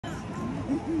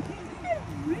Now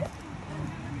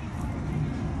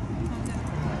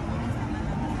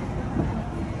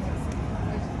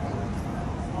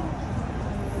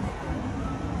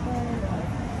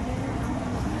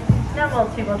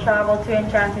most people travel to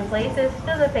enchanting places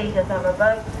through the pages of a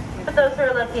book, but those who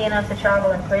are lucky enough to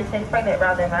travel in person find it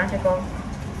rather magical.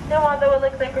 No one that would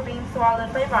look like we're being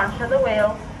swallowed by Mancha the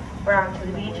whale, we're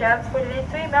actually being transported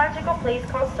into a magical place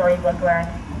called Storybook Land.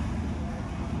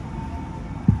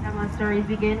 And most stories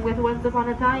begin with once upon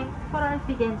a time, but ours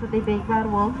begins with a big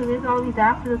bad wolf who is always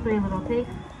after the three little pigs,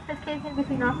 escaping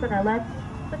between us and our left,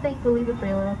 but thankfully the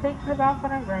three little pigs live off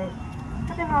on our right,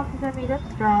 and their houses are made of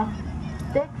straw,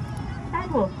 sticks,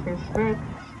 and wolf-proof bricks.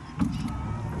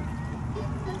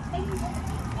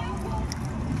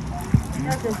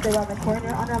 Now just around the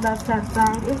corner on our left-hand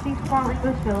side is the small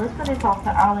English village that is home to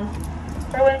Alice.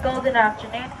 For one golden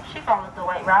afternoon, she followed the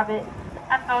white rabbit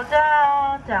and fell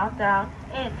down, down, down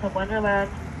into Wonderland.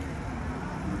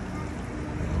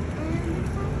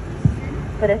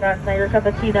 But if that's not your cup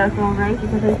of tea, that's alright,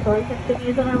 because our story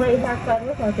continues on our right-hand side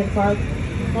with Orchid Park.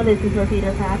 Well, this is where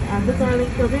Peter Pan and the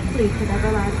darling children flee to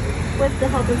Neverland with the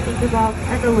help of Tinkerbell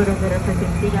and a little bit of her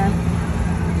pixie dust.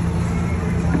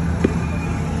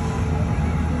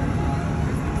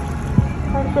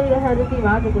 Straight ahead is the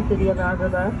magical city of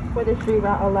Agrabah, where the street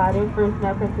rat Aladdin first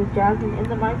met Princess Jasmine in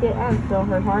the market and stole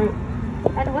her heart.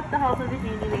 And with the help of the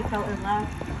genie, they fell in love,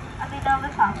 and they now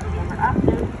live happily ever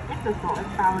after in the Golden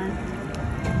Palace.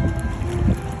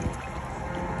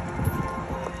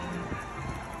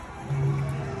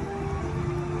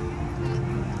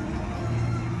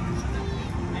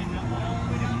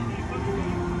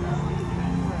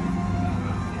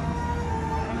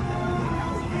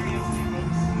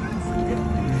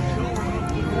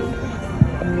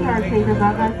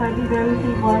 Above us are the very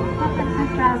same ones that Princess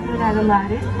Jasmine and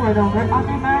Aladdin poured over on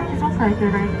their magical treasure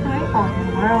rings to a whole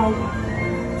new world.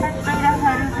 And straight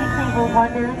ahead is the Cave of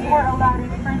Wonders, where Aladdin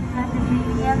first met the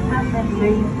genie and set them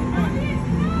free.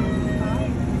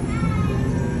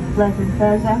 Legend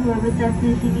says that whoever sets the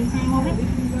genie free will be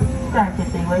granted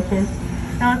their wishes.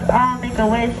 Now let's all make a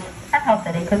wish and hope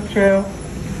that it comes true.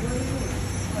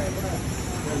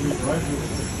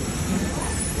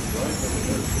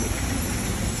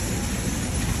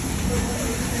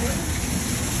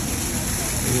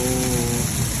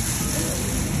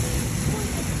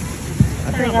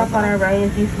 Coming up on our right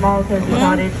is the small cozy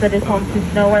cottage that is home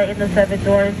to Snow White and the Seven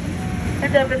Dwarfs.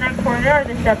 And up in that corner are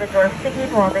the Seven Dwarfs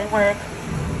singing while they work.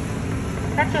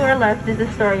 And to our left is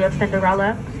the story of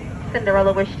Cinderella.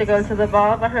 Cinderella wished to go to the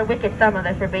ball, but her wicked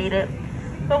stepmother forbade it.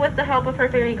 But with the help of her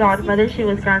fairy godmother, she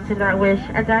was granted that wish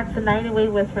and danced the night away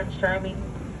with Prince Charming.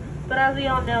 But as we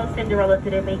all know, Cinderella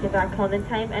didn't make it back home in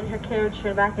time, and her carriage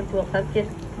turned back into a pumpkin.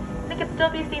 It can still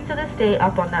be seen to this day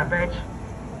up on that bridge.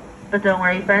 But don't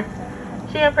worry, friends.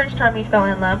 She and Prince Charming fell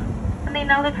in love, and they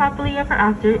now live happily ever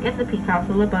after in the pink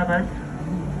castle above us.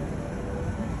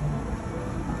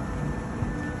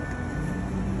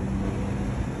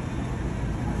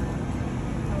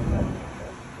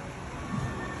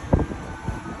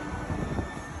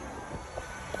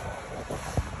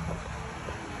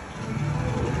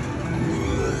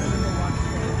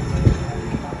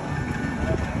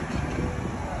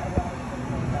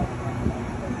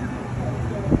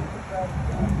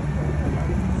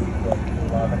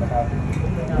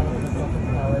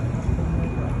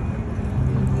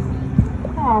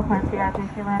 All fancy at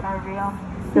Disneyland are real,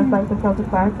 just like the Celtic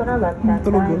flags on our left-hand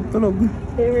side.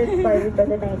 They were inspired by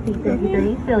the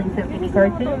 1933 silly symphony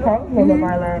cartoon called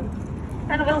Lullaby Land.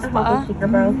 And with the help of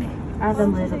Tinkerbell, and a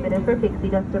little bit of her pixie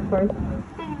dust, of course,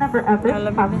 they never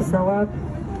ever have to grow up.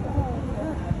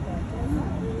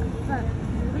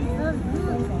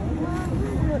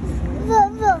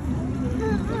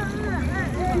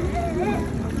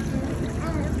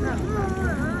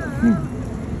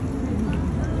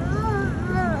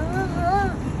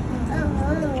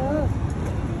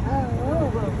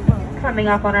 Coming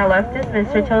up on our left is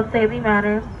Mr. Toad Saley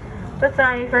Manor. But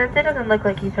sorry friends, it doesn't look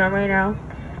like he's home right now,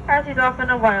 as he's off on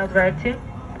a wild ride to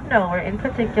nowhere in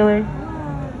particular.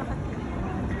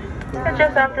 And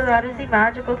just after that is the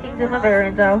magical kingdom of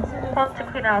Arendelle, home to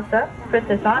Queen Elsa,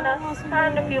 Princess Anna,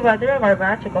 and a few other of our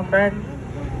magical friends.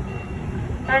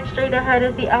 And straight ahead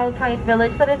is the Alpine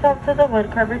village that is home to the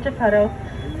woodcarver Geppetto.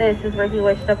 This is where he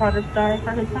wished upon a star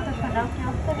for his son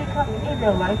Pinocchio to become a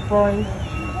real-life boy.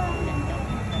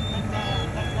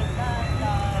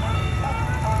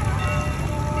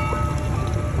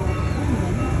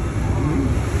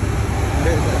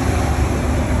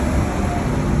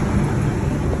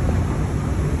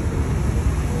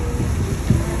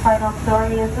 Final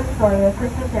story is the story of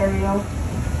Princess Ariel,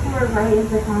 who your right is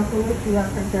the castle which you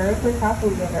have preserved with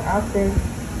happily ever after.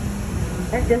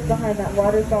 And just behind that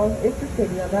waterfall is the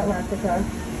city of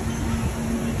Atlantica.